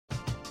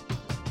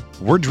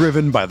We're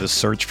driven by the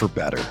search for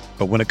better.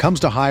 But when it comes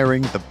to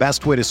hiring, the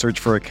best way to search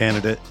for a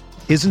candidate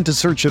isn't to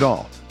search at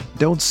all.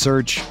 Don't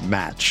search,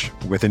 match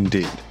with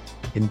Indeed.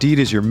 Indeed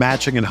is your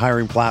matching and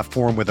hiring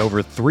platform with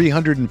over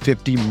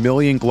 350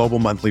 million global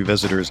monthly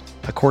visitors,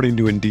 according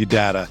to Indeed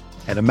data,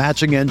 and a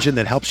matching engine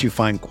that helps you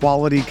find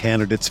quality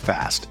candidates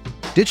fast.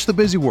 Ditch the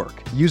busy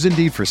work. Use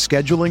Indeed for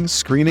scheduling,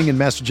 screening, and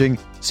messaging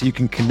so you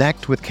can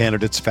connect with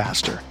candidates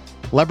faster.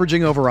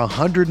 Leveraging over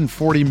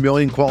 140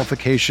 million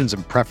qualifications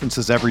and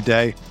preferences every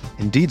day,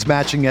 Indeed's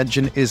matching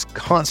engine is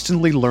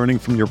constantly learning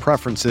from your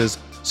preferences,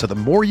 so the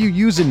more you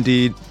use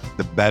Indeed,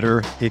 the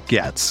better it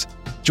gets.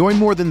 Join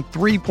more than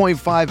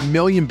 3.5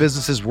 million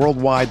businesses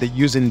worldwide that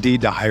use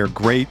Indeed to hire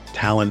great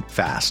talent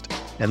fast.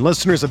 And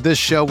listeners of this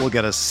show will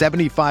get a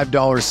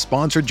 $75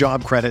 sponsored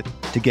job credit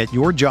to get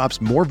your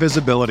jobs more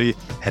visibility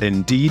at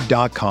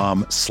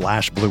Indeed.com/Blue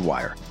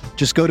Wire.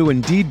 Just go to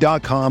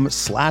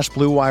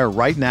Indeed.com/Blue Wire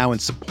right now and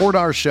support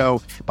our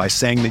show by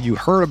saying that you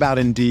heard about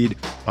Indeed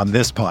on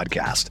this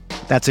podcast.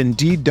 That's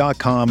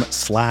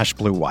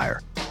Indeed.com/Blue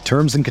Wire.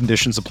 Terms and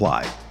conditions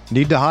apply.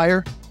 Need to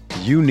hire?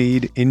 You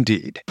need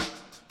Indeed.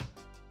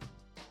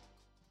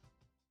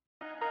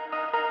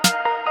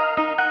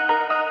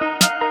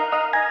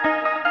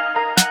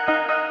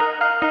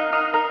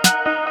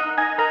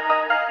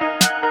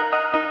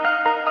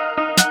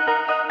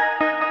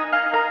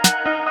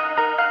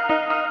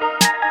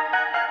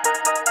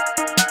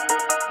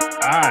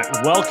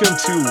 Welcome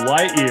to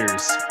Light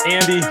Years.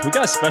 Andy, we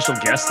got a special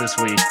guest this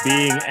week,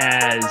 being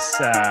as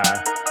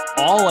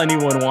all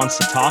anyone wants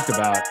to talk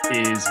about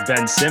is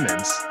Ben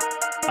Simmons.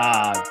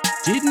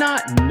 Did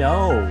not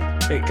know.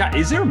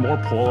 Is there a more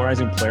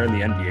polarizing player in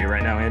the NBA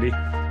right now, Andy?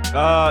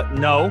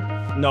 No.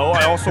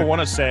 I also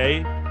want to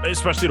say,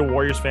 especially to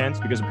Warriors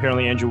fans, because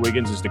apparently Andrew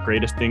Wiggins is the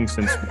greatest thing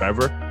since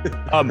whatever.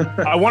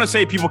 I want to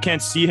say people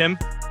can't see him,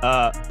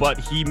 but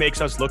he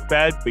makes us look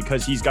bad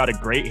because he's got a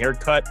great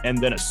haircut and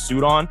then a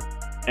suit on.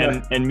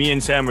 And me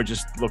and Sam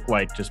look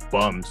like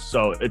bums.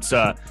 So it's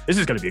this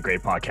is going to be a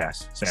great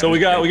podcast, Sam. So we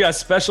got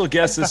special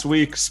guest this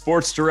week,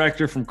 sports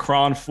director from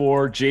Cron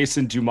 4,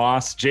 Jason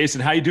Dumas.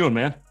 Jason, how you doing,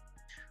 man?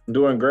 I'm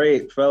doing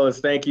great, fellas.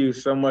 Thank you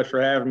so much for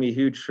having me.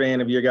 Huge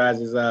fan of your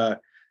guys'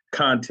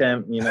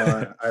 content. You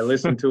know, I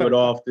listen to it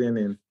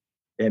often,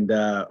 and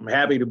I'm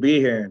happy to be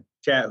here and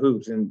chat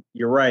hoops. And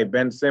you're right,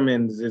 Ben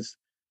Simmons is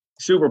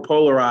super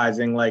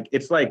polarizing. Like,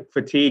 it's like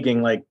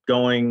fatiguing, like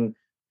going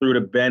through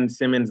the Ben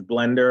Simmons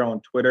blender on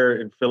Twitter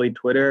and Philly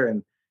Twitter.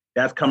 And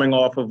that's coming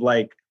off of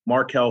like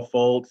Markelle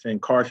Fultz and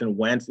Carson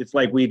Wentz. It's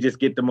like we just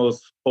get the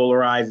most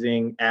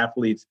polarizing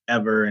athletes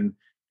ever and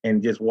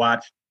just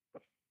watch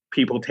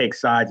people take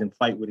sides and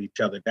fight with each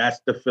other.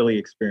 That's the Philly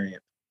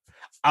experience.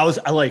 I was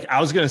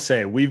going to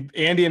say,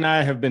 Andy and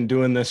I have been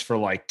doing this for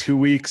like 2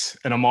 weeks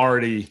and I'm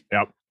already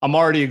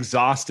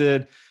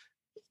exhausted.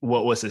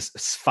 What was this?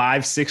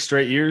 5-6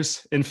 straight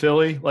years in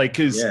Philly? Like,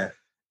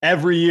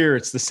 every year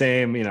it's the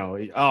same, he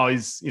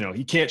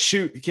can't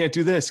shoot, he can't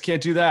do this,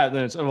 can't do that. And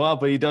then it's,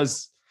 but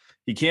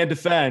he can't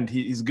defend.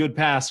 He's a good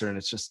passer. And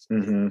it's just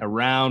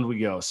around we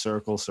go,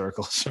 circle.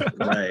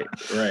 Right.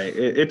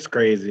 It's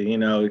crazy.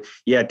 You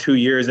had 2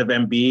 years of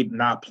Embiid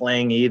not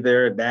playing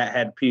either. That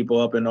had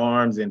people up in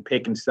arms and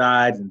picking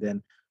sides. And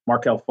then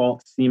Markelle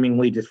Fultz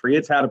seemingly just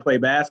forgets how to play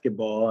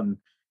basketball. And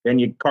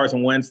then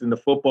Carson Wentz in the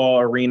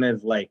football arena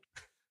is like,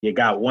 you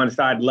got one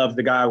side loves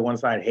the guy, one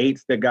side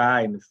hates the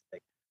guy. And it's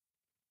like,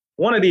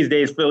 one of these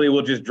days, Philly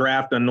will just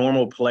draft a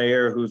normal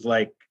player who's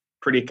like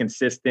pretty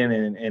consistent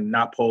and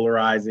not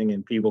polarizing,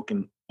 and people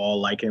can all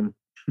like him.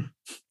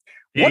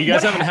 Yeah, you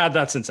guys haven't had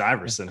that since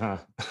Iverson, huh?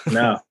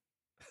 No,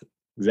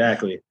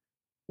 exactly.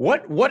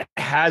 What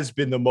has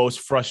been the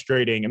most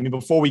frustrating? I mean,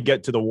 before we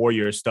get to the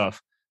Warriors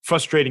stuff,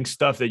 frustrating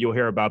stuff that you'll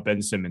hear about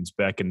Ben Simmons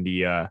back in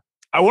the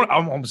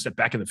I'm almost at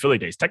back in the Philly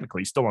days.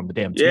 Technically, he's still on the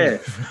damn team.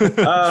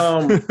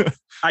 Yeah.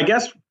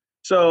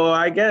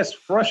 I guess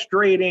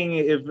frustrating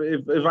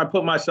if I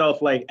put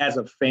myself like as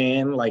a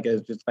fan, like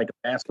as just like a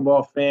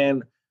basketball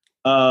fan,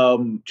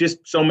 just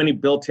so many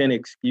built-in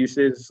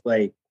excuses.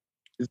 Like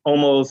it's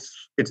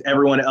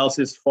everyone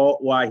else's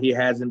fault why he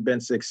hasn't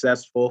been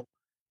successful.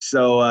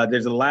 So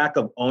there's a lack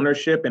of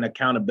ownership and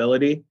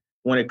accountability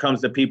when it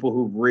comes to people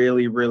who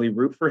really, really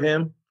root for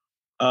him.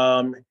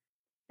 And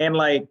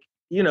like,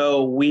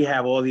 we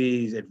have all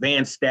these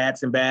advanced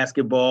stats in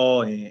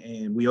basketball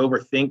and we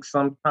overthink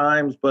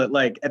sometimes, but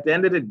like at the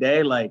end of the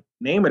day, like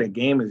name of the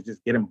game is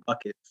just getting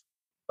buckets.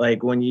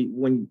 Like when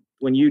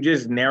you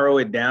just narrow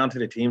it down to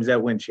the teams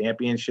that win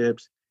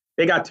championships,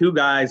 they got two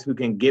guys who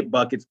can get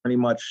buckets pretty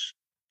much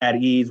at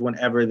ease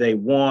whenever they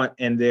want.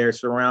 And they're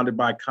surrounded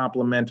by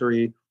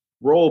complementary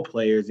role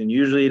players. And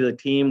usually the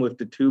team with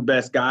the two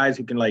best guys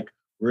who can like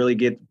really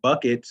get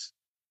buckets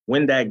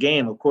win that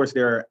game. Of course,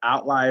 there are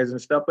outliers and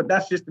stuff, but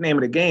that's just the name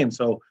of the game.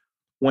 So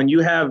when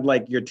you have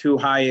like your two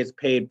highest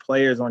paid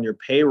players on your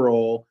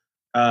payroll,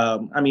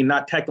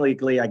 not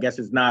technically, I guess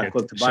it's not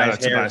close to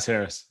Tobias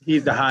Harris.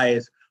 He's the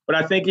highest, but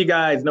I think you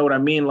guys know what I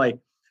mean. Like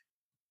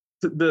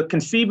the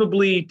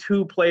conceivably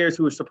two players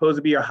who are supposed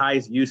to be your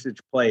highest usage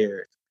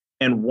players,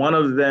 And one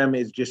of them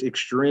is just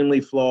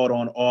extremely flawed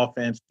on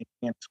offense. He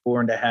can't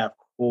score into half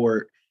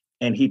court.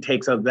 And he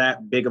takes up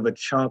that big of a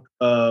chunk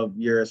of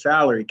your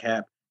salary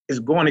cap, is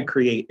going to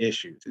create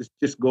issues. It's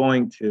just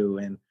going to.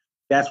 And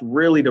that's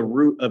really the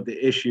root of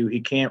the issue. He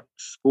can't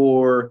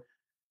score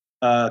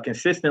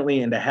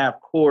consistently into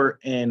half court.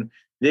 And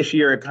this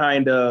year it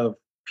kind of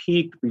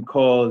peaked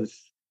because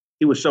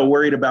he was so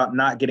worried about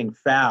not getting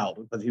fouled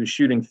because he was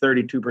shooting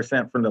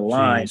 32% from the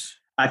line. Jeez.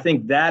 I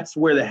think that's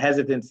where the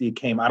hesitancy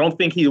came. I don't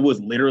think he was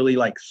literally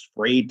like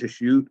afraid to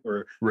shoot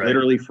or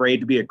literally afraid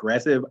to be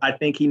aggressive. I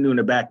think he knew in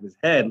the back of his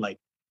head, like,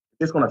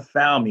 it's going to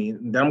foul me,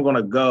 and then I'm going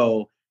to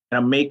go, and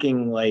I'm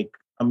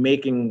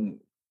making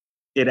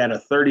it at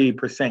a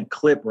 30%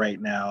 clip right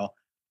now.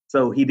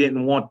 So he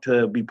didn't want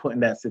to be put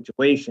in that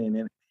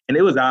situation. And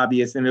it was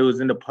obvious, and it was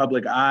in the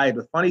public eye.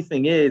 The funny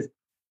thing is,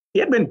 he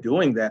had been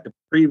doing that the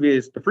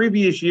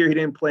previous year. He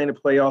didn't play in the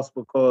playoffs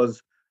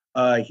because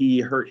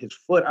he hurt his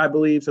foot, I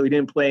believe. So he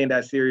didn't play in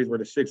that series where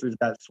the Sixers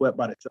got swept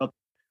by the Celtics.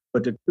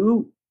 But the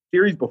two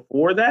series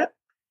before that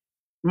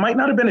might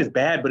not have been as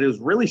bad, but it was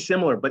really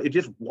similar. But it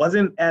just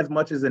wasn't as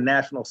much as a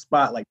national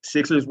spot. Like,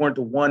 Sixers weren't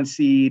the 1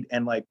 seed,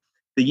 and like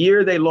the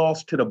year they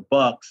lost to the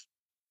Bucks,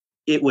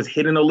 it was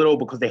hidden a little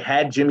because they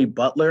had Jimmy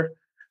Butler.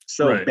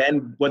 So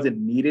Ben wasn't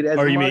needed as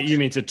much. You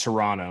mean to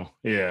Toronto?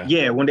 Yeah.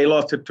 Yeah, when they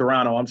lost to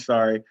Toronto, I'm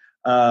sorry.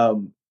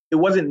 It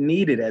wasn't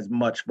needed as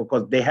much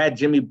because they had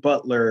Jimmy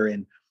Butler,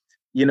 and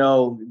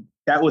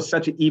that was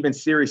such an even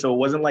series. So it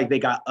wasn't like they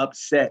got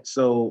upset.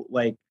 So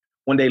like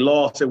when they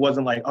lost, it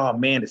wasn't like, oh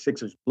man, the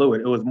Sixers blew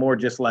it. It was more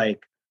just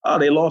like, oh,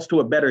 they lost to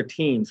a better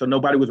team. So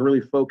nobody was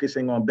really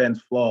focusing on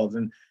Ben's flaws.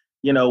 And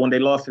when they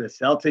lost to the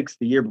Celtics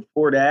the year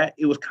before that,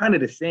 it was kind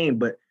of the same,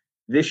 but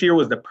this year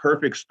was the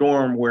perfect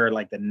storm where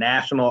like the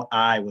national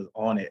eye was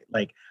on it.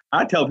 Like,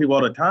 I tell people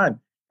all the time,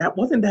 that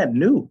wasn't that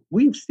new.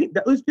 We've seen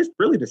that was just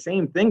really the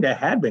same thing that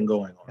had been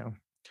going on. Yeah.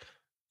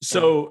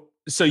 So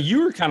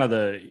you're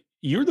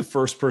you're the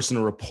first person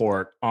to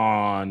report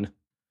on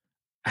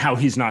how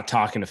he's not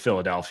talking to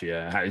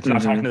Philadelphia, how he's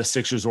not talking to the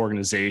Sixers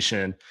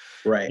organization.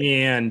 Right.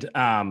 And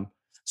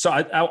so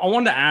I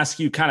wanted to ask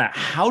you kind of,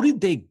 how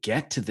did they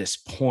get to this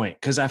point?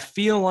 Because I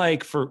feel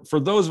like for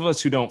those of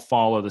us who don't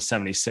follow the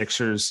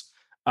 76ers,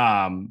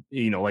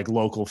 like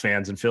local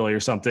fans in Philly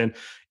or something,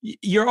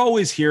 you're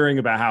always hearing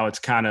about how it's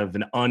kind of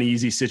an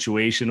uneasy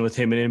situation with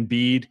him and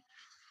Embiid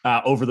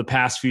over the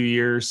past few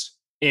years.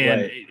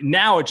 And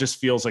now it just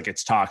feels like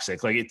it's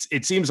toxic. Like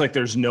it seems like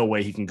there's no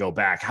way he can go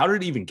back. How did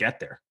it even get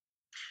there?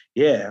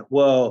 Yeah,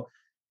 well,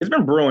 it's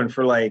been brewing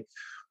for like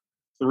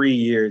 3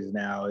 years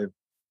now. If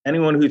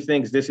anyone who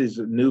thinks this is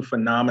a new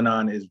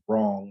phenomenon is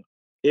wrong.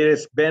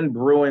 It's been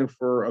brewing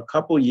for a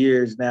couple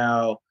years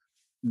now,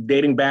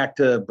 dating back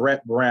to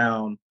Brett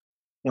Brown,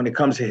 when it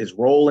comes to his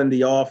role in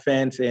the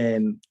offense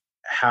and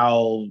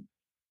how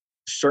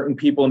certain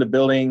people in the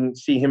building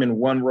see him in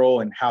one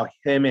role and how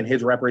him and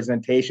his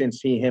representation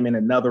see him in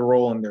another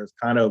role. And there's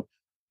kind of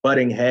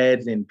butting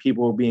heads and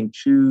people were being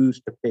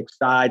chosen to pick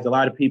sides. A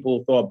lot of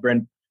people thought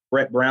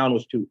Brett Brown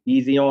was too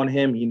easy on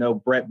him.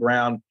 Brett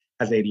Brown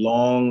has a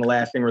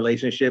long-lasting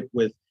relationship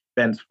with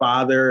Ben's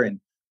father, and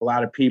a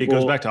lot of people. It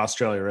goes back to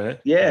Australia, right?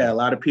 Yeah, a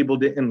lot of people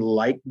didn't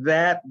like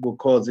that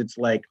because it's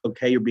like,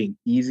 okay, you're being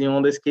easy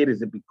on this kid.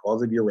 Is it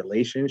because of your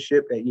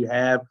relationship that you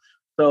have?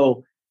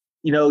 So,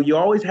 you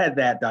always had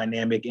that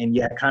dynamic, and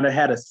you kind of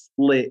had a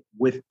split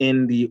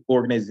within the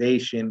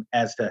organization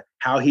as to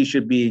how he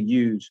should be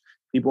used.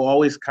 People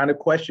always kind of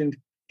questioned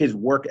his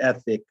work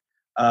ethic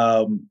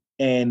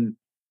and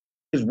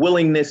his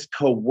willingness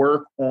to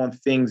work on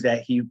things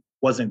that he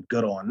wasn't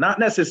good on. Not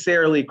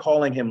necessarily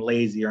calling him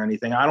lazy or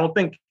anything. I don't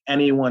think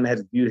anyone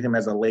has viewed him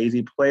as a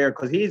lazy player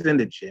because he's in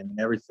the gym and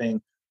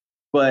everything.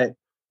 But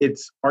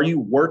are you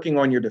working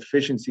on your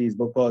deficiencies?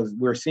 Because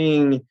we're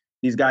seeing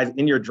these guys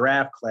in your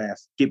draft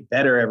class get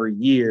better every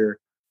year,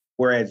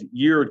 whereas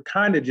you're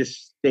kind of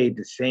just stayed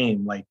the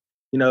same. Like,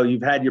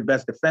 you've had your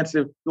best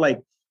defensive, like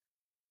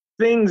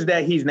things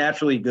that he's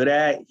naturally good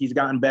at, he's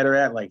gotten better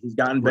at. Like, he's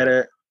gotten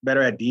better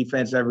at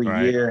defense every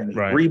year and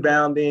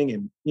rebounding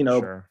and,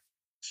 Sure.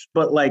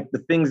 But like the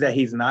things that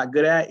he's not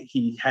good at,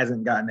 he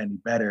hasn't gotten any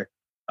better.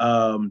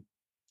 And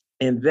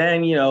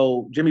then,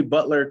 Jimmy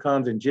Butler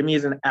comes and Jimmy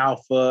is an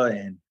alpha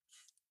and,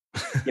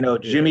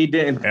 Jimmy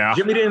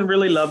didn't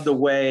really love the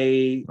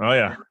way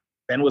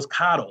Ben was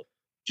coddled.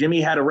 Jimmy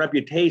had a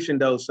reputation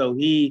though. So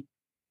he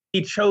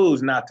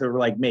chose not to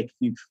like make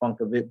huge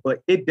funk of it,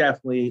 but it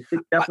definitely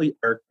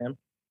irked him.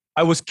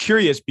 I was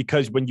curious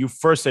because when you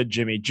first said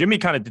Jimmy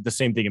kind of did the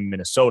same thing in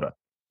Minnesota.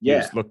 Yeah.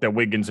 He just looked at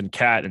Wiggins and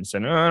Cat and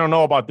said, I don't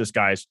know about this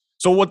guys.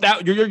 So what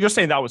that you're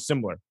saying that was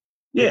similar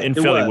in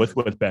Philly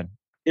with Ben.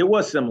 It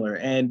was similar.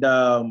 And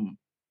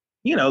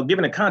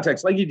given the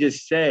context, like you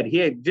just said,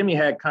 Jimmy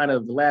had kind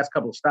of the last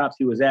couple of stops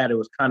he was at, it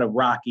was kind of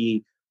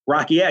rocky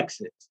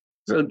exits.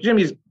 So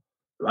Jimmy's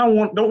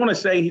don't want to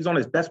say he's on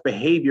his best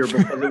behavior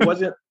because it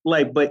wasn't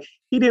like, but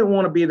he didn't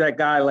want to be that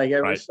guy like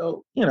ever. Right.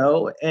 So,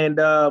 and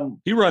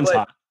he runs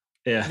hot.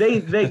 Yeah.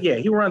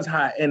 He runs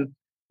hot. And,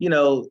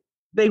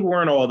 they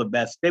weren't all the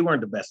best. They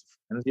weren't the best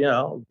friends, you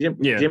know.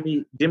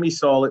 Jimmy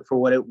saw it for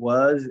what it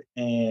was,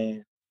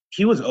 and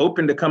he was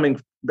open to coming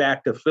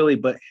back to Philly.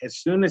 But as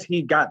soon as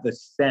he got the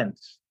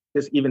sense,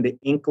 just even the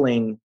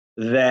inkling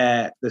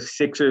that the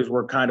Sixers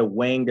were kind of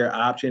weighing their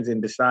options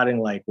and deciding,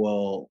 like,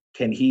 well,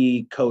 can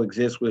he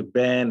coexist with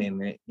Ben?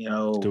 And, you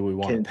know,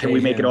 can we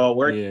make it all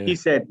work? Yeah. He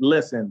said,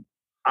 listen,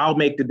 I'll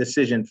make the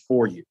decision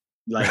for you.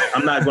 Like,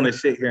 I'm not going to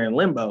sit here in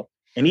limbo.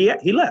 And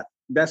he left.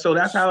 That's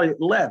how it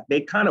left.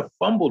 They kind of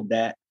fumbled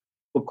that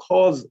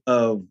because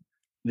of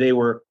they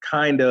were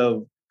kind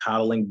of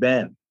coddling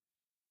Ben.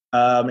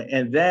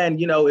 And then,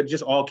 you know, it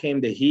just all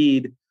came to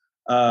heed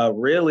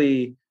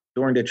really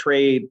during the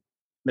trade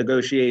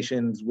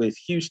negotiations with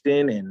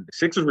Houston, and the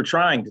Sixers were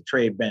trying to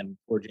trade Ben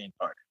for James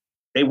Harden.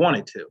 They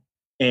wanted to,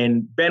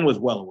 and Ben was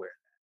well aware of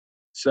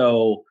that.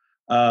 So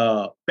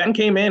Ben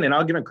came in, and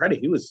I'll give him credit.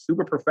 He was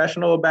super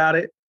professional about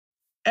it.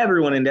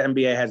 Everyone in the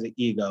NBA has an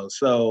ego.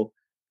 So,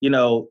 you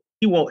know,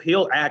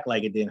 he'll act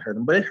like it didn't hurt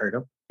him, but it hurt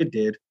him. It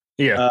did.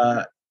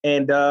 Yeah.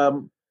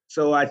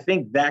 So I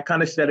think that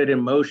kind of set it in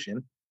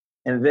motion.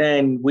 And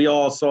then we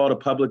all saw the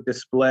public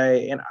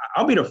display. And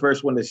I'll be the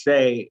first one to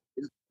say,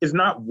 it's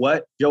not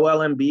what Joel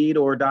Embiid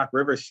or Doc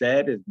Rivers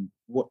said.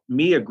 What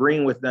me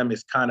agreeing with them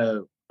is kind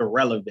of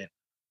irrelevant.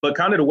 But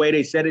kind of the way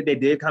they said it, they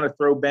did kind of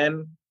throw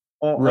Ben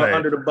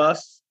under the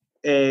bus.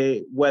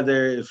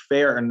 Whether it's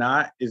fair or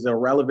not is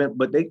irrelevant,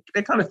 but they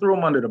kind of threw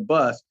him under the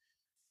bus.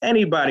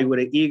 Anybody with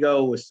an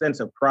ego, with sense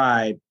of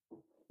pride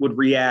would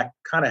react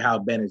kind of how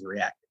Ben is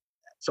reacting.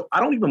 So I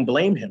don't even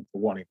blame him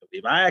for wanting to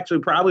leave. I'd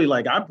be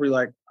like, all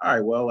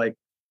right, well, like,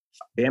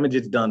 damage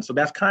is done. So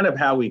that's kind of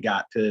how we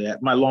got to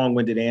that. My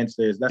long-winded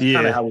answer is that's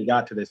kind of how we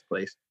got to this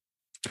place.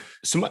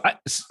 So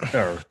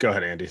go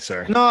ahead, Andy.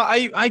 Sorry. No,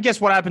 I guess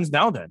what happens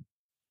now then?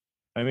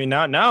 I mean,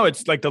 now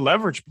it's like the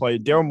leverage play.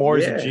 Daryl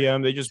Morey's the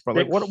GM. They just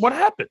like what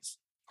happens?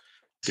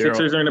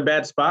 Sixers are in a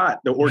bad spot.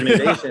 The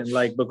organization,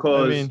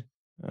 because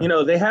you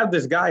know, they have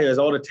this guy who has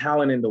all the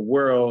talent in the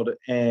world,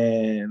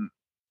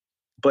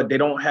 but they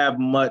don't have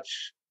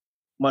much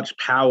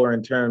power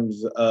in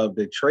terms of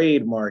the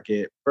trade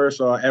market. First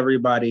of all,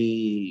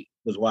 everybody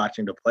was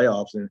watching the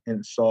playoffs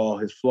and saw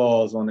his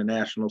flaws on the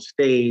national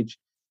stage.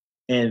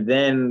 And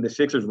then the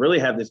Sixers really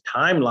have this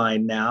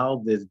timeline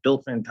now, this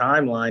built-in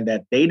timeline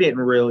that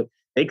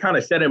they kind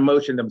of set in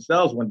motion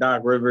themselves when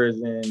Doc Rivers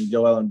and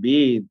Joel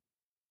Embiid,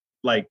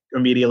 like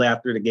immediately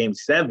after the game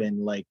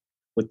 7, like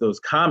with those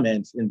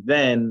comments. And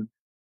then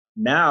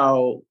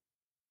now,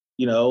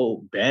 you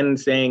know, Ben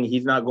saying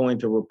he's not going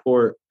to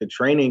report the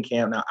training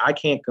camp. Now, I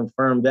can't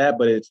confirm that,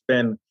 but it's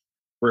been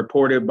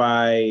reported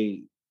by,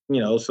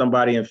 you know,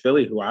 somebody in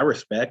Philly who I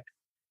respect.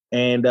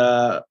 And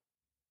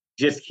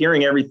just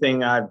hearing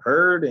everything I've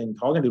heard and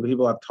talking to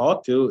people I've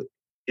talked to,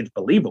 it's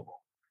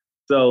believable.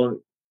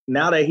 So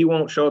now that he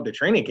won't show up to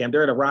training camp,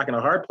 they're at a rock and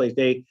a hard place.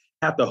 They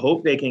have to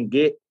hope they can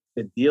get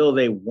the deal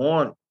they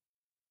want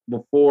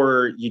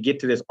before you get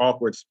to this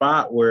awkward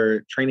spot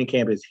where training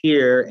camp is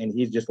here and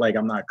he's just like,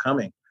 I'm not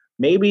coming.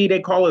 Maybe they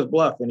call his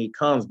bluff and he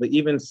comes, but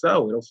even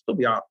so, it'll still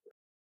be awkward.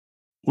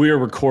 We are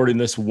recording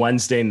this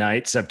Wednesday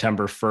night,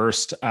 September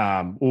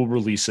 1st. We'll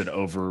release it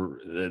over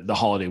the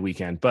holiday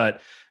weekend. But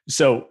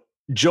so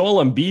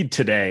Joel Embiid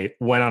today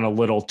went on a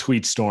little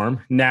tweet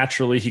storm.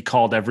 Naturally, he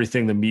called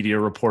everything the media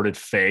reported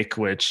fake,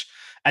 which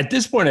at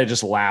this point, I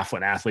just laugh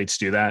when athletes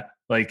do that.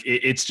 Like,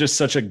 it's just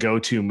such a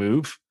go-to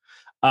move.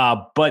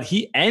 But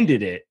he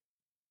ended it.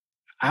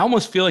 I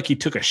almost feel like he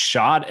took a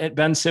shot at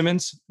Ben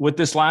Simmons with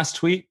this last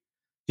tweet.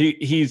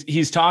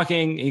 He's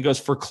talking. He goes,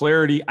 for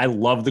clarity, I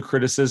love the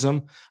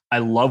criticism. I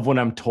love when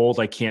I'm told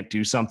I can't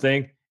do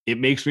something. It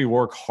makes me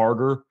work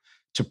harder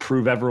to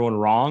prove everyone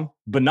wrong,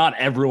 but not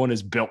everyone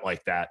is built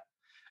like that.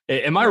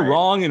 Am I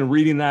wrong in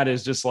reading that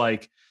as just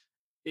like,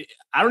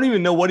 I don't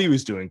even know what he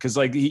was doing. Cause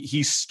like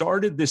he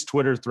started this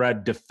Twitter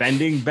thread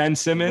defending Ben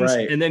Simmons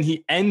and then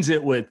he ends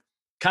it with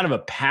kind of a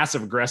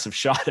passive aggressive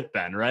shot at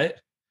Ben, right?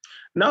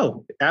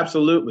 No,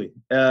 absolutely.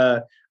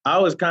 I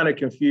was kind of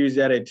confused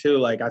at it too.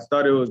 Like I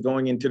thought it was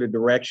going into the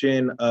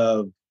direction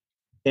of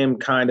him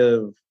kind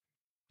of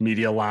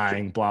media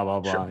lying, blah, blah,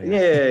 blah.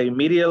 Yeah,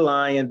 media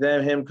lying, and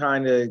then him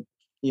kind of,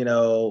 you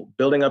know,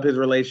 building up his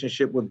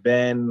relationship with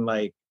Ben,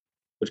 like,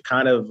 which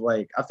kind of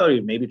like, I thought he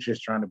was maybe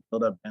just trying to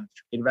build up Ben's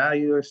trade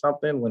value or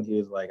something when he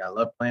was like, I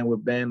love playing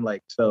with Ben.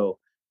 Like, so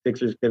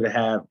Sixers could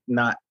have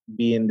not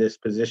be in this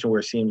position where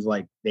it seems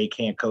like they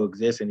can't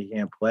coexist and he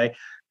can't play.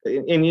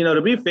 And, you know,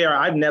 to be fair,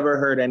 I've never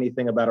heard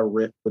anything about a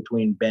rift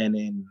between Ben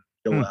and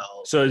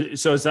Joel. So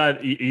is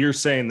that, you're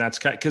saying that's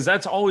because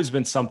that's always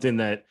been something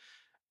that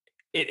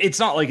it's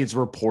not like it's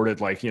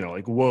reported, like, you know,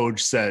 like Woj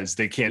says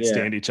they can't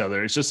stand each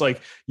other. It's just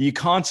like you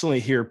constantly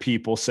hear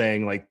people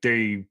saying like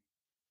they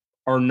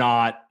are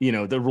not, you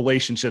know, the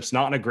relationship's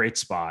not in a great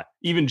spot.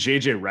 Even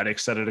JJ Redick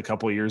said it a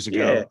couple of years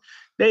ago.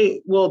 Yeah,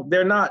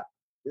 they're not.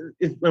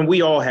 And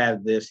we all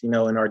have this, you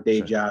know, in our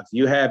day jobs.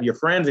 You have your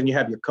friends and you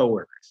have your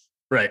coworkers.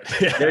 Right.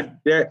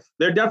 They're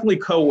definitely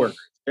coworkers.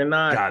 They're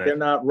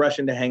not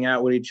rushing to hang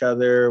out with each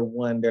other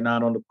when they're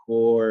not on the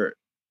court.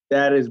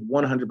 That is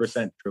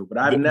 100% true. But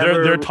I've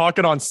they're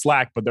talking on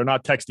Slack, but they're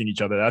not texting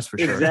each other. That's for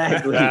sure.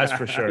 Exactly. That's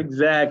for sure.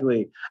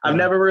 Exactly. I've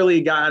never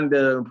really gotten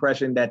the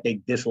impression that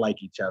they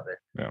dislike each other.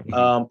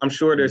 Yeah. I'm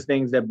sure there's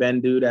things that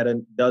Ben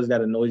does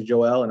that annoys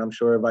Joel, and I'm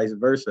sure vice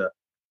versa.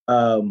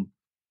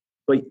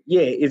 But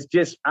yeah, it's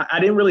just I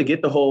didn't really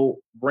get the whole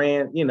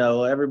brand.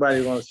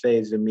 Everybody's going to say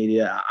it's the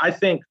media. I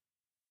think,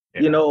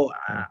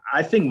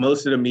 I think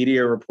most of the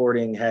media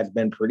reporting has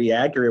been pretty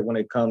accurate when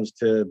it comes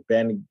to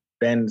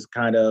Ben's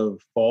kind of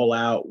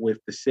fallout with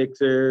the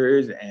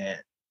Sixers.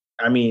 And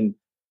I mean,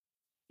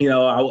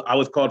 I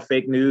was called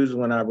fake news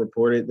when I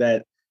reported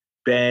that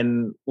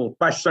Ben, well,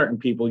 by certain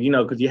people,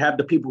 because you have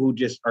the people who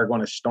just are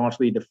going to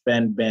staunchly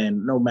defend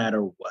Ben no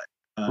matter what.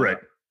 Right.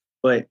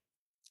 But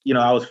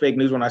I was fake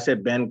news when I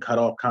said Ben cut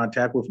off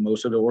contact with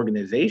most of the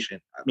organization.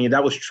 I mean,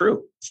 that was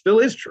true. Still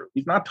is true.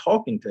 He's not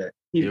talking to it.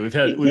 We've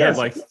had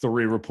like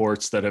 3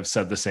 reports that have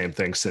said the same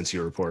thing since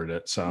you reported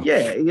it. So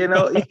yeah,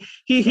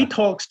 he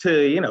talks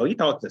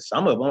to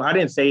some of them. I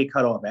didn't say he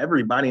cut off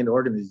everybody in the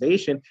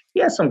organization. He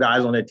has some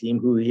guys on the team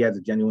who he has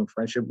a genuine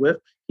friendship with.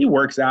 He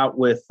works out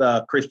with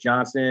Chris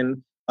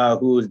Johnson,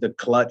 who is the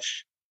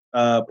clutch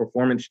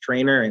performance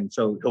trainer, and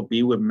so he'll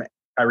be with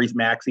Tyrese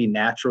Maxey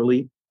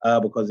naturally.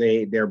 Because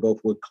they're both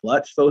with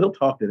Clutch. So he'll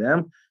talk to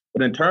them.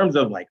 But in terms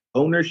of like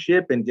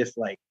ownership and just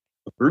like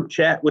a group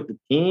chat with the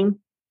team,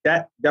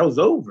 that was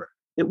over.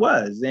 It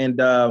was. And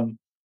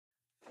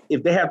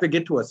if they have to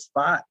get to a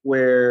spot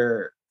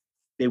where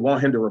they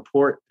want him to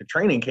report to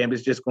training camp,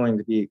 it's just going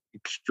to be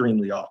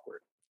extremely awkward.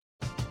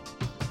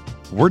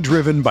 We're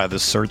driven by the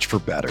search for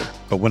better.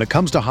 But when it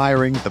comes to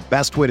hiring, the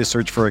best way to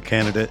search for a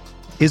candidate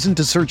isn't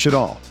to search at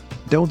all.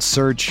 Don't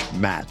search,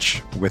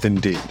 match with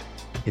Indeed.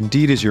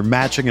 Indeed is your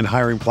matching and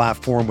hiring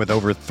platform with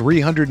over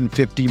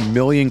 350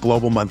 million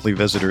global monthly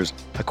visitors,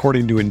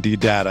 according to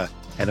Indeed data,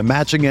 and a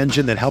matching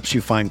engine that helps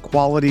you find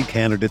quality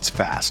candidates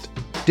fast.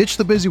 Ditch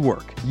the busy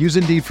work. Use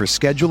Indeed for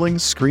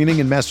scheduling, screening,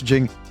 and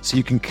messaging so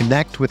you can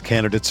connect with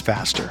candidates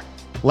faster.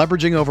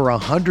 Leveraging over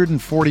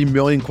 140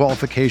 million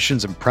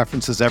qualifications and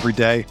preferences every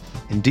day,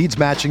 Indeed's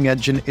matching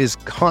engine is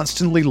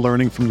constantly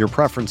learning from your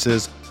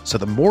preferences, so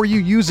the more you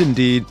use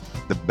Indeed,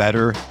 the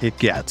better it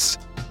gets.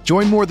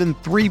 Join more than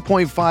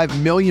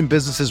 3.5 million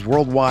businesses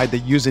worldwide that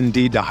use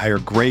Indeed to hire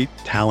great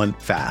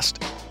talent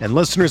fast. And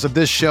listeners of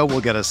this show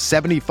will get a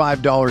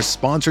 $75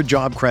 sponsored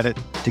job credit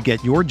to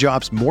get your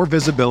jobs more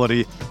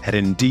visibility at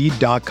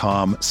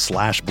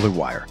Indeed.com/Blue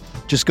Wire.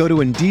 Just go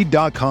to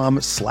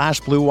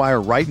Indeed.com/Blue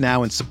Wire right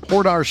now and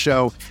support our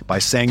show by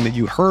saying that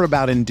you heard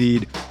about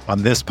Indeed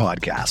on this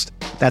podcast.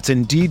 That's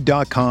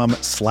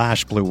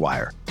Indeed.com/Blue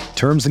Wire.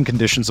 Terms and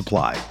conditions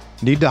apply.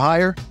 Need to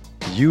hire?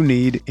 You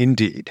need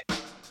Indeed.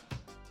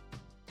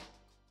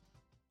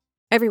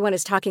 Everyone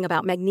is talking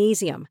about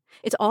magnesium.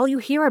 It's all you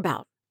hear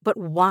about. But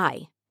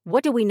why?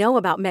 What do we know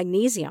about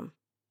magnesium?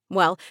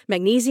 Well,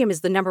 magnesium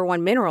is the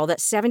 #1 mineral that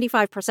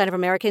 75% of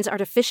Americans are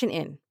deficient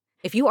in.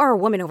 If you are a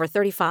woman over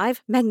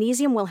 35,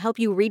 magnesium will help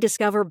you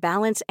rediscover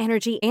balance,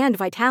 energy, and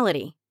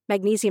vitality.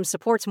 Magnesium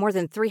supports more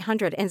than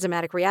 300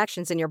 enzymatic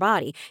reactions in your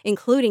body,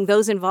 including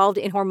those involved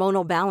in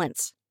hormonal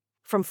balance.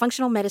 From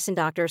functional medicine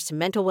doctors to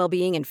mental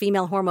well-being and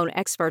female hormone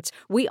experts,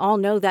 we all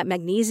know that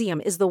magnesium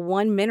is the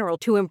one mineral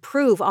to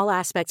improve all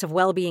aspects of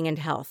well-being and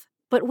health.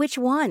 But which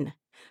one?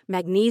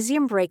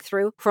 Magnesium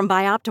Breakthrough from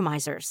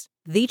Bioptimizers,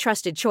 the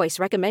trusted choice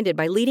recommended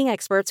by leading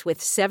experts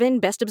with 7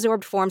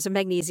 best-absorbed forms of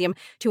magnesium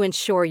to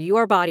ensure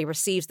your body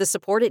receives the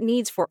support it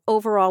needs for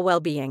overall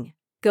well-being.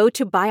 Go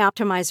to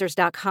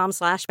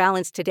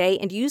bioptimizers.com/balance today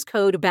and use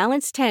code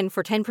BALANCE10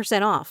 for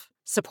 10% off.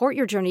 Support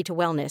your journey to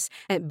wellness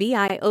at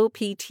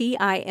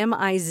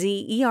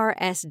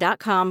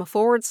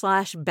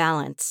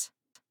bioptimizers.com/balance.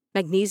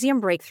 Magnesium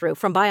Breakthrough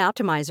from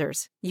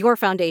Bioptimizers, your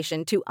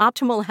foundation to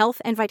optimal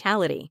health and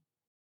vitality.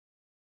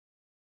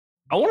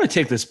 I want to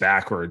take this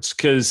backwards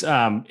because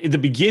in the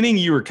beginning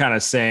you were kind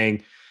of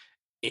saying,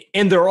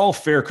 and they're all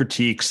fair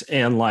critiques,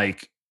 and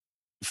like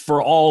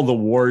for all the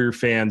Warrior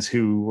fans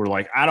who were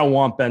like, I don't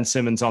want Ben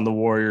Simmons on the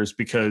Warriors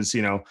because,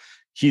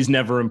 he's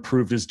never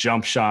improved his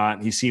jump shot.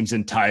 And he seems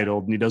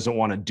entitled and he doesn't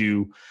want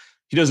to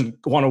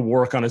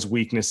work on his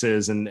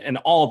weaknesses and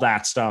all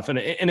that stuff. And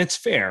it's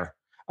fair.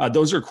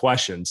 Those are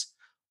questions,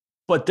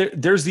 but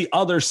there's the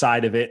other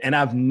side of it. And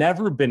I've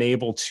never been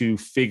able to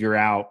figure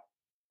out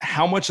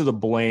how much of the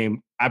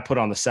blame I put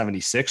on the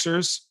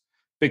 76ers,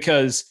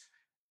 because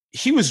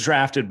he was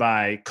drafted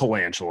by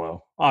Colangelo.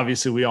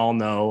 Obviously we all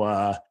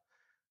know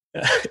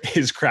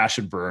his crash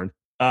and burn.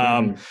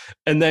 And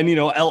then,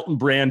 Elton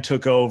Brand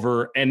took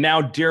over, and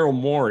now Daryl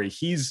Morey,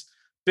 he's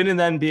been in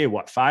the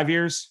NBA, 5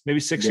 years, maybe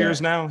 6 years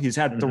now. He's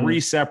had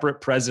 3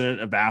 separate president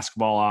of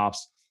basketball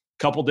ops,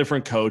 couple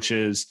different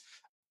coaches,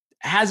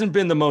 hasn't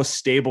been the most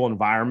stable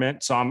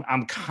environment. So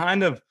I'm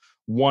kind of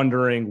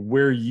wondering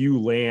where you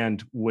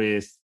land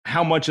with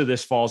how much of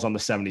this falls on the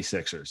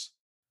 76ers.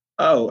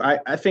 Oh,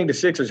 I think the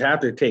Sixers have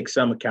to take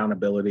some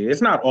accountability.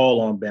 It's not all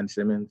on Ben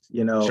Simmons,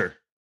 Sure.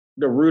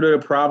 The root of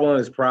the problem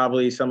is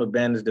probably some of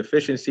Ben's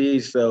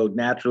deficiencies. So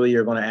naturally,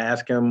 you're going to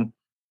ask him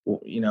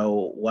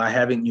why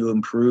haven't you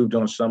improved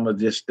on some of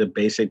just the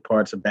basic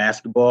parts of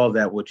basketball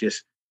that would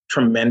just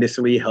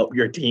tremendously help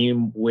your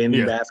team win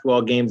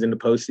basketball games in the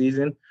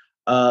postseason?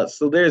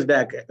 So there's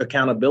that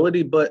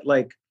accountability. But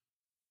like,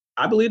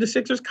 I believe the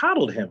Sixers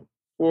coddled him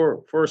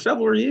for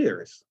several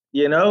years,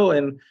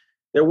 and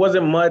there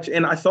wasn't much.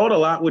 And I thought a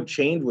lot would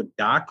change with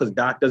Doc because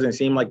Doc doesn't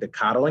seem like the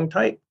coddling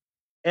type.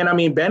 And I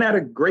mean, Ben had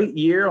a great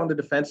year on the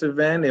defensive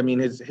end. I mean,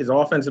 his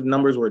offensive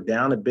numbers were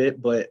down a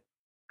bit, but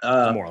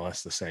more or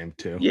less the same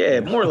too. Yeah,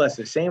 more or less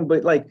the same.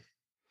 But like,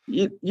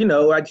 I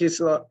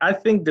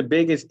think the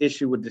biggest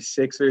issue with the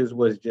Sixers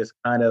was just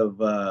kind of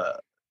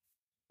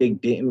they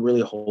didn't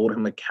really hold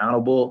him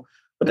accountable.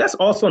 But that's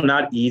also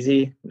not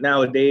easy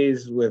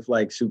nowadays with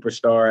like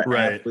superstar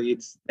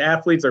athletes.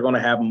 Athletes are going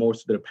to have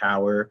most of the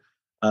power.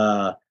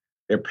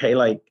 They're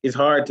paid it's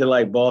hard to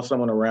like boss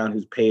someone around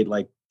who's paid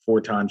like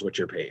 4 times what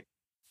you're paid.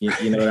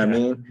 You know what I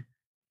mean?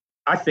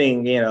 I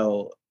think,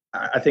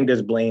 I think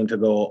there's blame to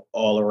go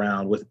all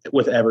around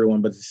with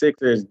everyone, but the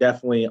Sixers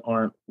definitely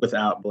aren't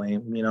without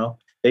blame.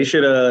 They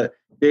should have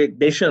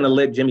they shouldn't have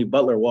let Jimmy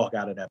Butler walk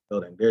out of that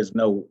building. There's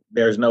no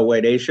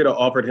way. They should have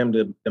offered him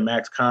the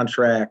max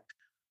contract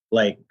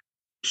like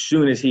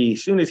soon as he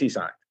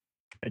signed.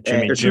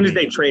 As soon as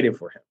they traded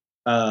for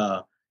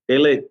him. They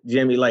let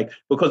Jimmy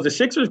because the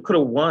Sixers could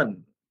have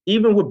won.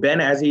 Even with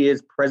Ben as he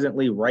is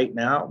presently right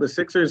now, the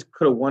Sixers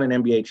could have won an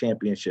NBA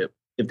championship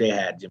if they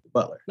had Jimmy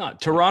Butler. No,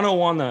 Toronto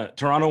won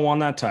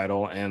that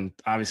title, and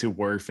obviously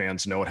Warrior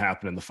fans know what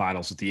happened in the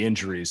finals with the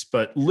injuries,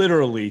 but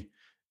literally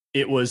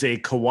it was a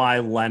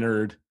Kawhi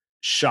Leonard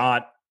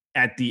shot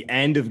at the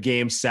end of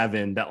game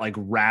 7 that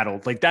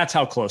rattled. That's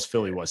how close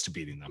Philly was to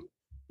beating them.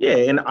 Yeah,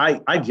 and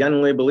I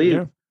genuinely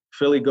believe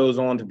Philly goes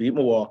on to beat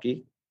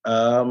Milwaukee,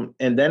 and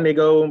then they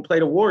go and play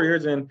the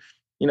Warriors, and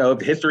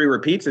if history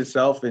repeats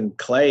itself and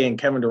Clay and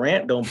Kevin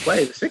Durant don't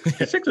play,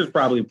 the Sixers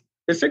probably.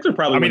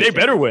 I mean, they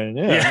better win.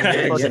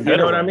 Yeah. You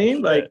know what I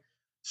mean?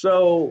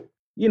 So,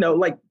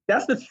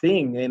 that's the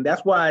thing. And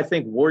that's why I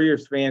think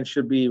Warriors fans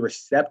should be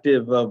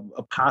receptive of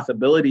a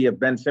possibility of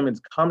Ben Simmons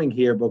coming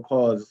here,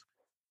 because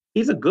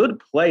he's a good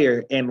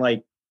player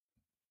and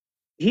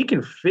he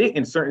can fit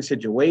in certain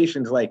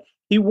situations.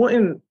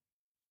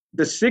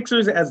 The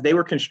Sixers, as they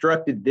were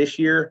constructed this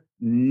year,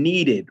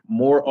 needed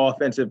more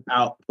offensive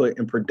output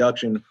and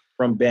production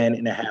from Ben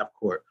in the half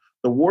court.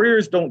 The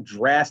Warriors don't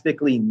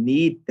drastically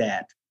need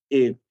that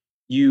if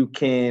you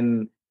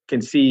can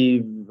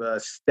conceive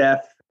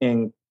Steph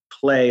and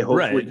Clay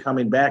hopefully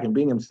coming back and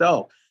being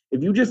himself.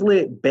 If you just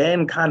let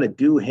Ben kind of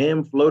do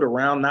him, float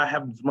around, not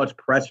have as much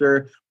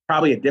pressure,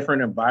 probably a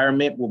different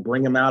environment will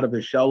bring him out of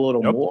his shell a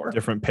little more.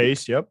 Different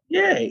pace, yep.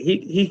 Yeah,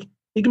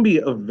 he can be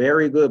a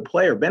very good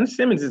player. Ben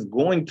Simmons is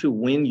going to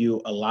win you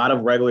a lot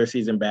of regular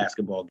season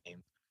basketball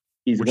games.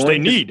 Which they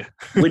need.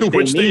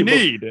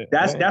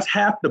 That's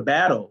half the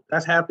battle.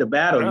 That's half the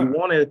battle.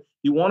 Yeah.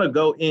 You want to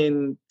go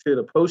into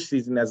the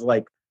postseason as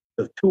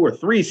the 2 or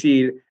 3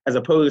 seed as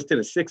opposed to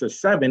the 6 or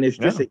 7. It's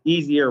just an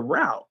easier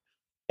route.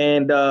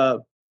 And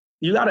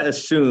you got to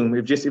assume,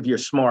 if you're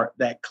smart,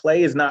 that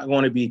Clay is not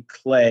going to be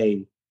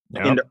Clay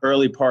in the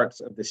early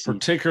parts of the season,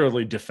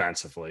 particularly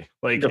defensively.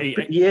 He's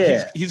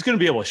going to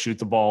be able to shoot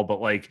the ball, but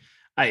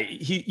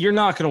you're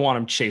not going to want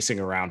him chasing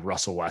around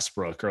Russell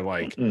Westbrook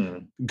or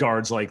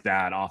guards like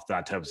that off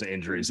that type of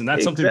injuries. And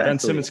that's something Ben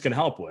Simmons can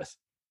help with.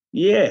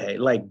 Yeah.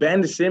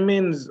 Ben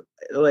Simmons,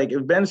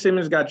 if Ben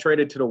Simmons got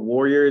traded to the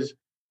Warriors,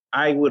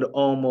 I would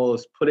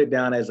almost put it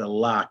down as a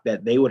lock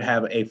that they would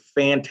have a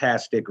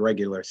fantastic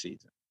regular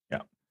season.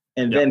 Yeah.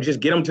 And then just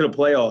get them to the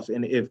playoffs.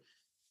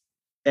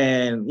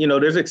 And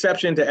there's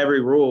exception to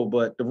every rule,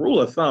 but the rule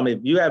of thumb, if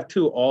you have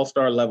 2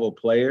 all-star level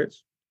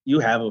players, you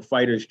have a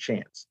fighter's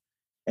chance.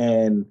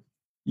 And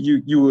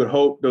you would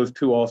hope those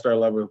 2 all-star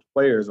level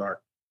players are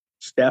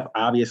Steph,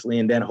 obviously,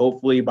 and then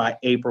hopefully by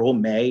April,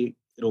 May,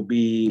 it'll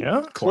be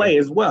Clay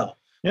as well.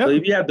 Yeah. So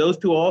if you have those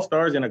 2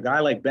 all-stars and a guy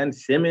like Ben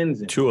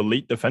Simmons and 2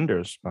 elite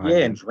defenders.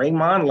 And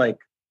Draymond,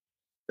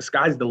 the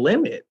sky's the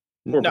limit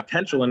for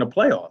potential in the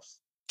playoffs.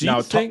 Do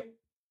you think?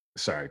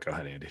 Sorry, go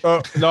ahead, Andy.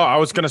 No, I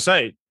was gonna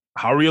say,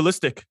 how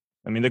realistic?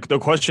 I mean, the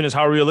question is,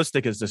 how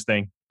realistic is this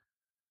thing?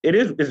 It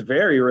is. It's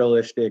very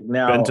realistic.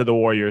 Now, Ben to the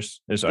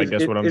Warriors is, I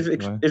guess, what I'm.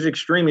 It's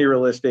extremely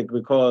realistic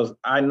because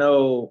I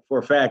know for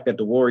a fact that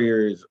the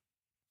Warriors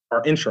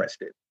are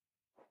interested,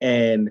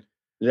 and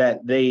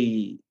that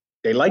they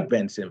like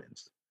Ben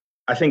Simmons.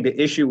 I think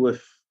the issue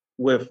with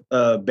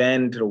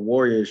Ben to the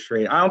Warriors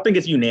trade, I don't think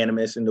it's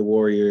unanimous in the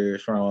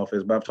Warriors front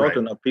office, but I've talked to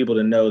enough people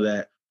to know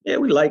that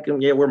we like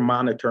him. Yeah, we're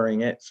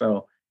monitoring it.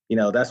 So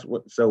that's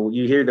what. So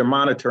you hear they're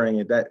monitoring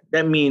it.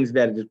 That means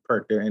that it just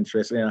perked their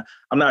interest.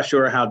 I'm not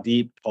sure how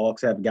deep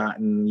talks have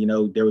gotten.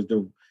 There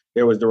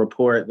was the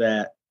report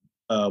that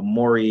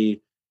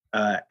Morey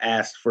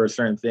asked for a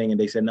certain thing, and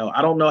they said no.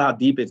 I don't know how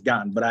deep it's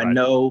gotten, but I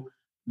know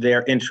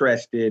they're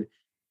interested.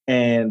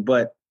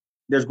 But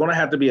there's going to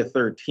have to be a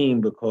third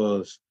team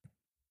because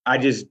I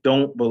just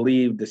don't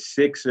believe the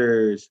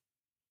Sixers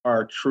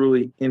are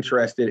truly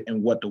interested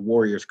in what the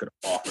Warriors could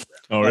offer them.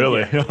 Oh,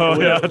 really?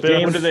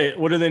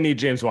 What do they need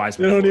James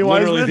Wiseman? They don't need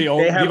Wiseman?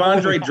 They have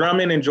Andre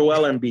Drummond and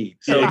Joel Embiid.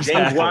 So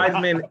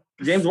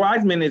James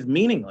Wiseman is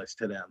meaningless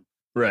to them.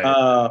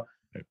 Right.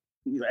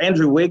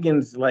 Andrew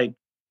Wiggins, they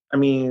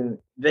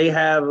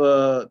have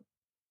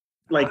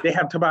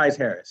Tobias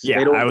Harris.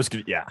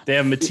 Yeah, They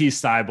have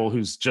Matisse Thybulle,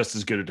 who's just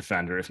as good a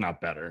defender, if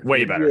not better.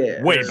 Way better.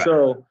 Yeah. Way better.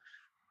 So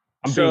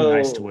I'm being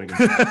nice to Wiggins.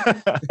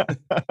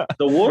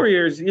 The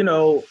Warriors,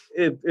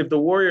 if the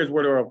Warriors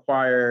were to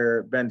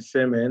acquire Ben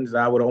Simmons,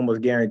 I would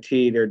almost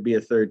guarantee there'd be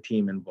a third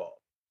team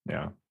involved.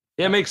 Yeah.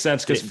 Yeah, it makes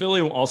sense because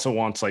Philly also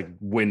wants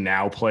win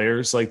now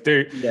players.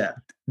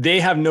 They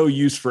have no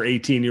use for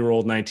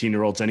 18-year-old,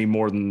 19-year-olds any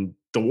more than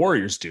the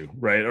Warriors do,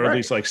 right? Or at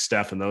least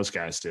Steph and those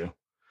guys do.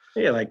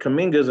 Yeah,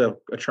 Kuminga's a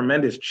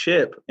tremendous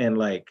chip,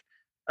 and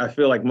I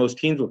feel like most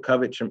teams would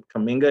covet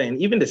Kuminga, and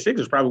even the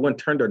Sixers probably wouldn't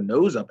turn their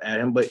nose up at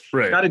him, but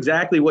it's not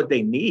exactly what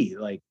they need.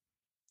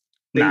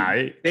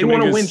 They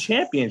want to win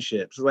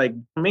championships.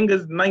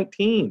 Kuminga's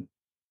 19.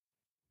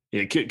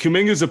 Yeah,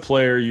 Kuminga's a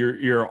player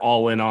you're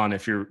all in on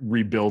if you're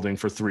rebuilding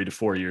for 3 to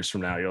 4 years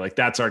from now. You're like,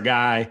 that's our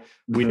guy.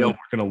 We know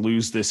we're going to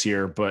lose this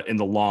year, but in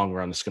the long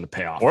run, it's going to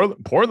pay off.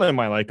 Portland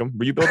might like him.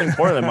 Rebuilding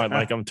Portland might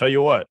like him. Tell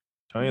you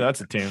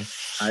that's a team.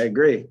 I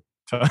agree.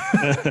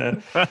 I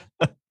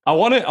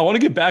want to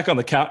get back on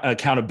the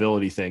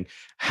accountability thing.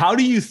 How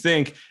do you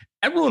think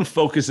everyone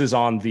focuses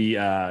on the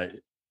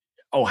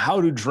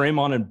how do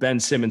Draymond and Ben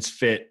Simmons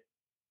fit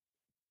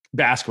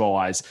basketball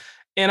wise?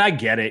 And I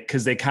get it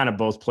because they kind of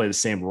both play the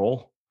same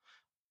role,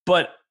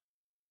 but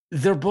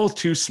they're both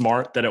too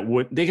smart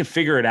that they can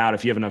figure it out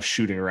if you have enough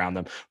shooting around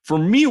them. For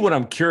me, what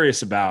I'm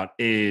curious about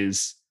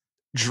is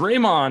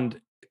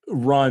Draymond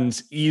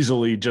runs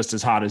easily just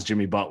as hot as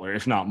Jimmy Butler,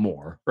 if not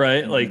more,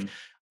 right? Mm-hmm.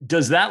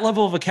 Does that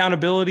level of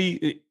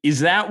accountability, is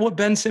that what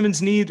Ben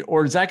Simmons need?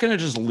 Or is that going to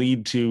just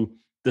lead to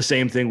the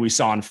same thing we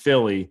saw in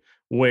Philly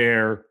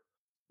where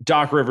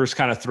Doc Rivers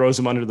kind of throws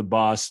him under the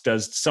bus,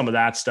 does some of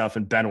that stuff,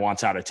 and Ben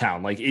wants out of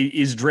town?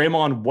 Is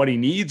Draymond what he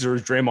needs, or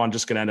is Draymond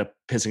just going to end up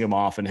pissing him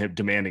off and him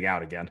demanding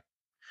out again?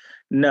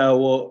 No,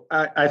 well,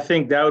 I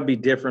think that would be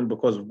different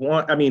because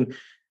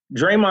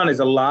Draymond is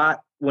a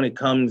lot when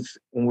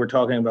we're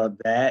talking about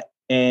that.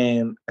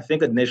 And I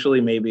think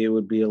initially maybe it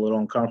would be a little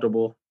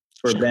uncomfortable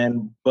for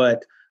Ben,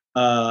 but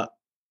I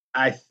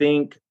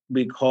think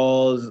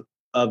because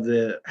of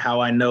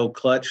how I know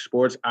Clutch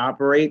Sports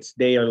operates,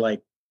 they are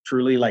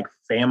truly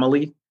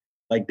family.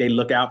 They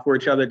look out for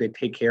each other, they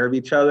take care of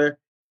each other.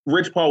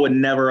 Rich Paul would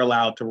never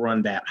allow it to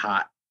run that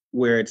hot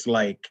where it's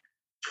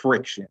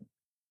friction.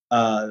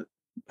 They're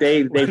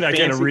not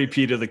going to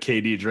repeat of the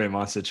KD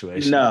Draymond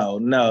situation.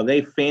 No,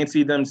 they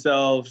fancy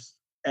themselves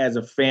as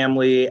a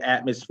family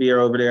atmosphere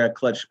over there at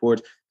Clutch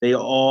Sports. They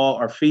all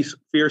are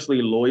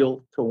fiercely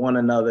loyal to one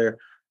another.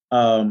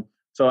 So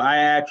I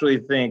actually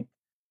think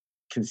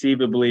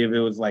conceivably if it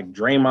was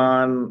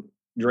Draymond,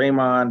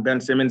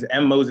 Ben Simmons,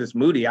 and Moses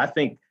Moody, I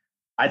think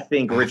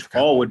Rich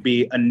Paul would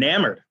be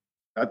enamored.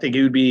 I think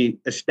he would be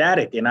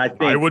ecstatic. And I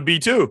think I would be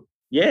too.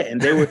 Yeah,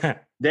 and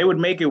they would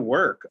make it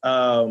work.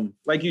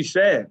 Like you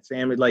said,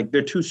 Sam,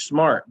 they're too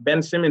smart.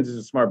 Ben Simmons is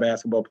a smart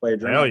basketball player.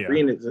 Draymond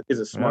Green is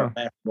a smart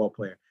basketball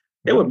player.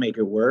 It would make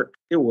it work.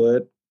 It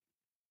would.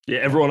 Yeah,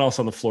 everyone else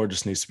on the floor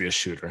just needs to be a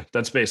shooter.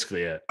 That's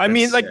basically it.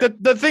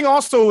 The thing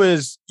also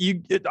is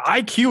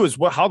IQ is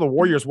how the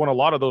Warriors won a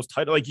lot of those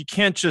titles. You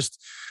can't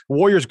just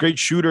Warriors, great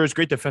shooters,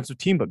 great defensive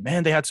team, but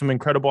man, they had some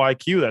incredible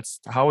IQ. That's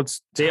how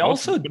it's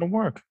going to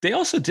work. They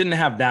also didn't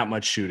have that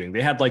much shooting.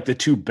 They had the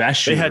two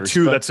best shooters. They had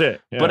two. That's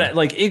it. Yeah. But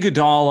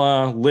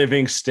Iguodala,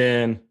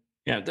 Livingston,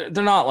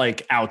 they're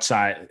not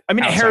outside.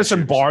 Harrison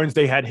shooters. Barnes,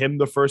 they had him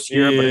the first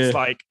year, but it's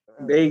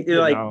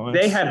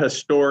they had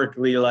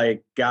historically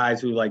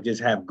guys who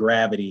just have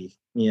gravity,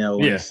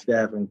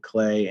 Steph and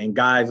Clay, and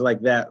guys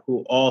like that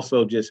who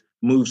also just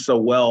move so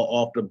well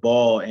off the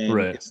ball, and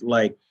it's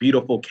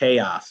beautiful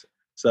chaos.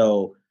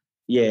 So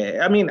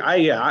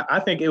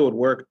I think it would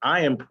work. I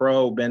am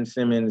pro Ben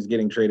Simmons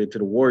getting traded to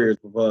the Warriors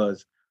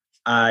because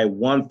I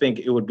think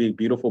it would be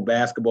beautiful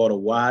basketball to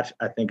watch.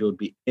 I think it would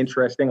be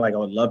interesting. I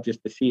would love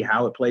just to see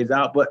how it plays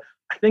out, but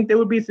I think they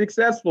would be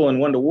successful.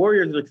 And when the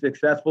Warriors are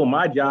successful,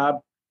 my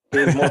job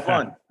is more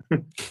fun.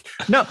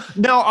 Now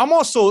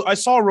I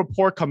saw a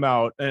report come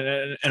out,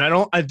 and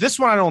this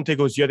one I don't think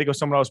it was you. I think it was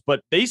someone else,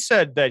 but they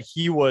said that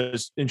he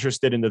was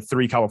interested in the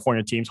 3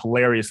 California teams.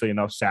 Hilariously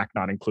enough, Sac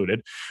not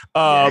included.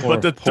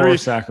 But the poor 3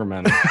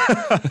 Sacramento.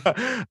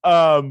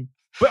 But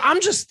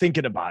I'm just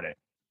thinking about it.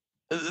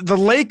 The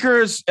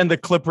Lakers and the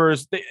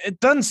Clippers, it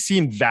doesn't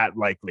seem that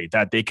likely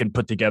that they can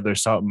put together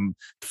something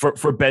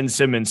for Ben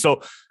Simmons.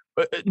 So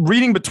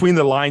reading between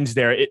the lines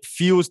there, it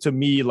feels to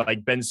me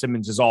like Ben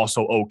Simmons is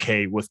also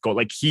okay with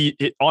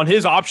on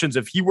his options.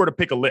 If he were to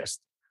pick a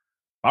list,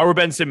 if I were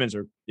Ben Simmons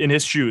or in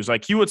his shoes,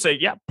 he would say,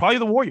 yeah, probably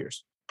the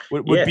Warriors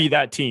would be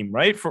that team,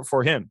 right?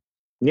 For him.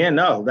 Yeah,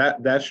 no,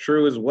 that's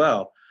true as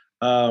well.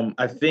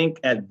 I think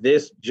at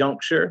this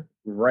juncture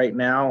right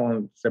now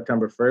on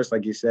September 1st,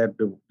 like you said,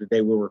 the day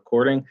we're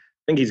recording,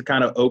 I think he's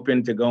kind of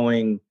open to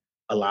going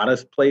a lot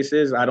of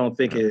places. I don't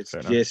think it's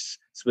just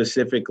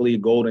specifically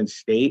Golden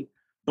State,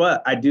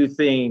 but I do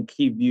think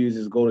he views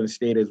his Golden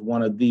State as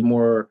one of the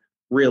more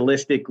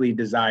realistically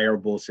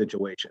desirable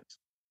situations.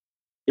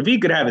 If he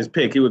could have his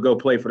pick, he would go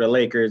play for the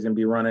Lakers and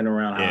be running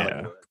around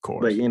Hollywood. Of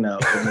course. But, you know,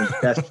 I mean,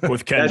 that's,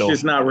 with Kendall, that's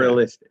just not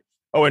realistic.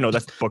 Oh, wait, no,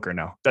 that's Booker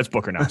now.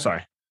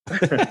 Sorry.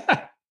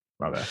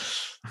 My bad.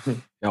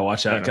 Gotta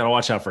watch out. Gotta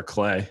watch out for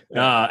Clay.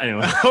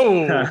 Anyway.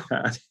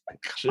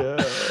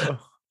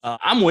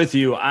 I'm with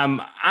you. I'm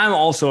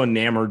also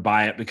enamored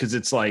by it because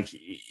it's like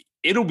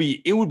it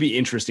would be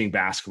interesting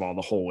basketball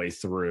the whole way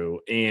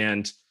through.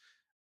 And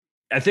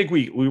I think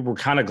we were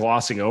kind of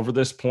glossing over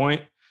this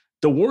point.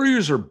 The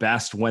Warriors are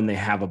best when they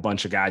have a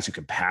bunch of guys who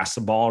can pass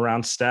the ball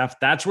around Steph.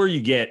 That's where you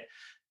get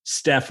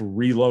Steph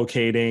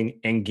relocating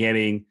and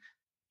getting,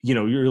 you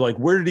know, you're like,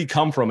 where did he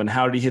come from and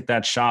how did he hit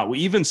that shot? We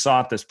even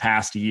saw it this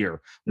past year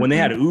when they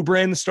had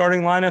Oubre in the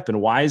starting lineup and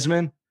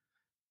Wiseman.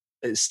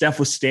 Steph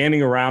was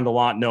standing around a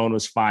lot. No one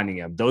was finding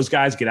him. Those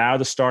guys get out of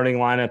the starting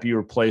lineup. You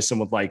replace them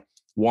with like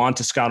Juan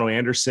Toscano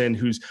Anderson,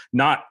 who's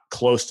not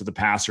close to the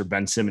passer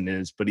Ben Simmons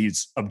is, but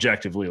he's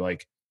objectively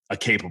like a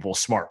capable,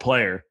 smart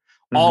player.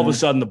 All of a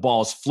sudden, the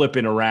ball's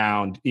flipping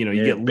around. You know,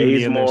 you get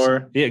Looney in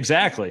there. Yeah,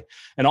 exactly.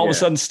 And all of a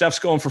sudden, Steph's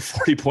going for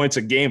 40 points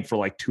a game for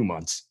like 2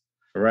 months.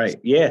 Right.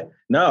 Yeah.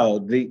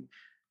 No,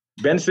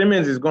 Ben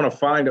Simmons is going to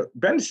find –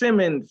 Ben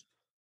Simmons,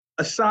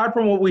 aside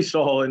from what we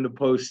saw in the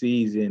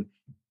postseason,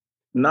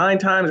 9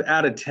 times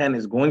out of 10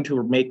 is going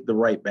to make the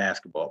right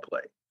basketball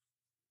play.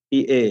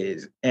 He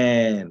is.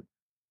 And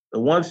the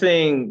one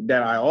thing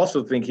that I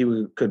also think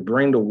he could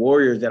bring to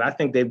Warriors that I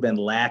think they've been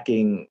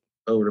lacking –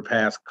 over the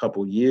past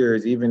couple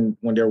years, even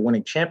when they're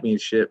winning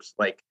championships,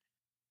 like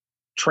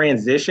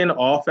transition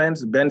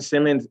offense, Ben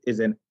Simmons is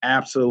an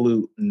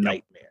absolute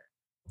nightmare.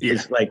 Yeah.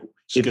 It's like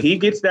if he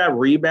gets that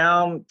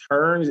rebound,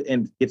 turns,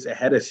 and gets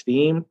ahead of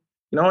steam,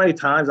 you know how many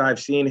times I've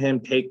seen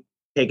him take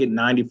it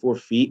 94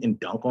 feet and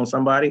dunk on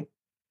somebody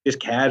just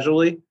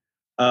casually?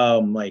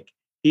 Like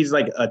he's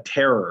like a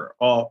terror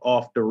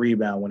off the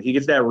rebound. When he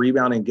gets that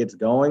rebound and gets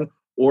going,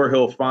 or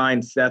he'll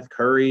find Seth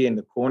Curry in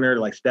the corner.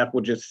 Like Seth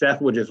would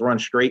just run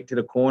straight to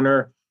the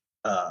corner.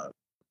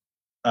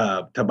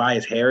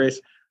 Tobias Harris,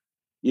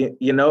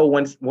 you know,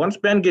 once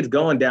Ben gets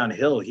going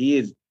downhill,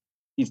 he's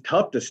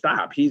tough to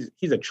stop. He's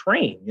a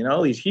train. You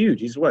know, he's huge.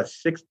 He's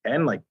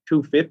 6'10", like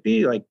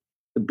 250, like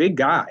the big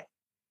guy.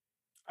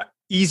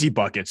 Easy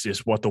buckets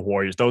is what the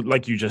Warriors, though,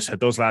 like you just said,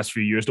 those last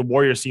few years, the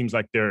Warriors seems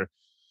like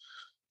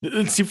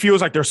it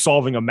feels like they're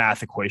solving a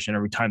math equation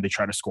every time they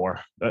try to score.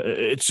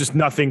 It's just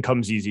nothing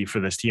comes easy for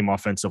this team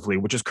offensively,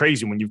 which is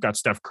crazy when you've got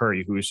Steph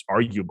Curry, who's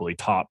arguably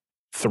top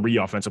 3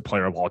 offensive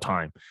player of all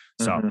time.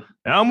 So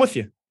I'm with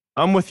you.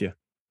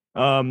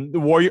 The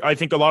Warrior, I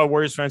think a lot of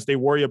Warriors fans, they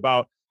worry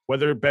about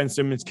whether Ben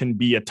Simmons can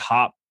be a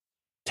top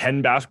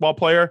 10 basketball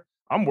player.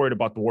 I'm worried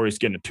about the Warriors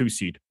getting a 2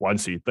 seed, 1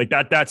 seed. Like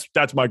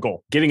that's my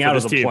goal. Getting out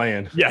of the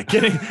play-in. Yeah,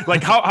 getting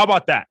like how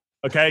about that?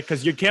 Okay,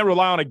 because you can't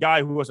rely on a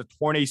guy who has a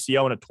torn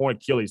ACL and a torn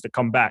Achilles to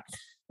come back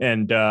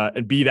and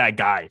be that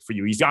guy for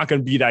you. He's not going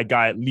to be that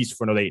guy at least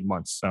for another 8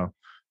 months. So,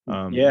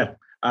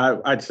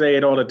 I'd say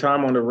it all the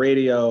time on the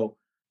radio.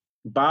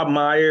 Bob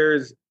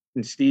Myers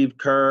and Steve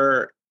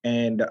Kerr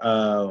and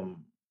Joe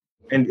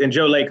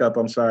Lacob,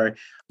 I'm sorry,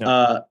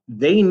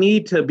 they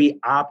need to be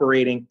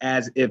operating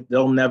as if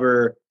they'll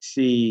never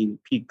see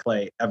Pete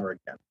Clay ever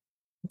again.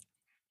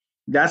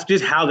 That's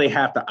just how they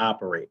have to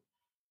operate.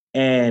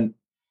 And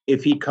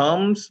if he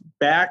comes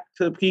back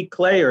to Pete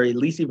Clay, or at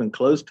least even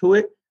close to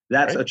it,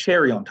 that's a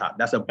cherry on top.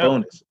 That's a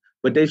bonus.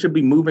 But they should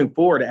be moving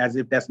forward as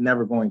if that's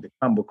never going to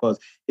come, because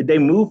if they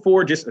move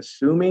forward just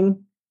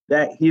assuming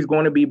that he's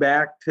going to be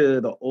back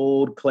to the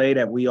old Clay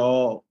that we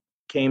all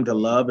came to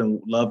love and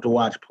love to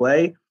watch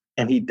play,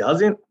 and he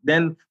doesn't,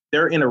 then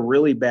they're in a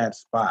really bad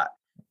spot.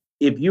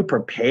 If you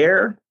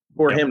prepare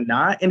for him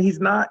not, and he's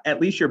not, at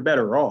least you're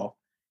better off.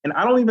 And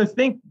I don't even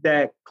think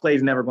that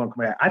Clay's never going to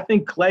come back. I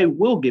think Clay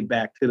will get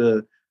back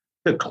to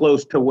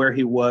close to where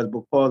he was,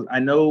 because I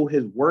know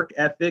his work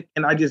ethic,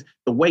 and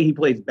the way he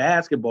plays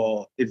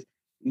basketball is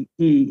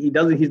he's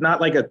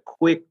not like a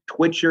quick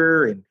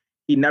twitcher, and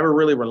he never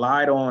really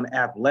relied on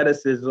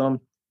athleticism.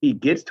 He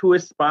gets to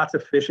his spots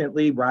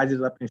efficiently,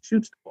 rises up and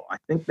shoots the ball. I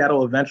think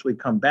that'll eventually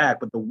come back,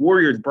 but the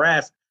Warriors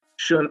brass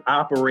shouldn't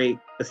operate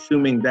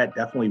assuming that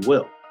definitely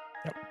will.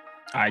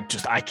 I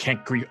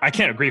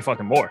can't agree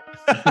fucking more.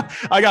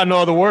 I got no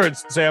other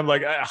words to say. I'm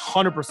like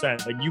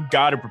 100%. Like, you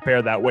got to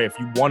prepare that way if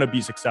you want to be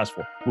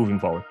successful moving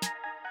forward.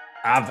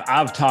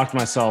 I've talked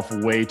myself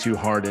way too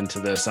hard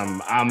into this.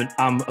 I'm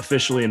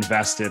officially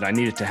invested. I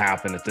need it to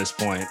happen at this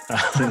point.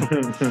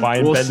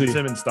 Buying Ben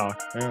Simmons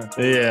stock.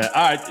 Yeah.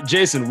 All right,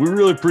 Jason, we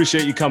really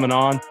appreciate you coming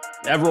on.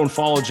 Everyone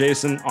follow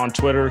Jason on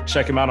Twitter.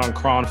 Check him out on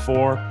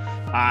Cron4.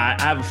 I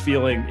have a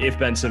feeling if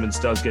Ben Simmons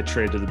does get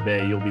traded to the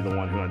Bay, you'll be the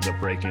one who ends up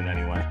breaking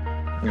anyway.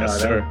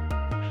 Yes, sir.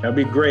 That'd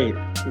be great.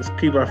 Let's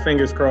keep our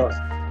fingers crossed.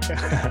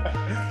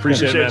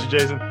 Appreciate it, man. You,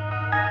 Jason.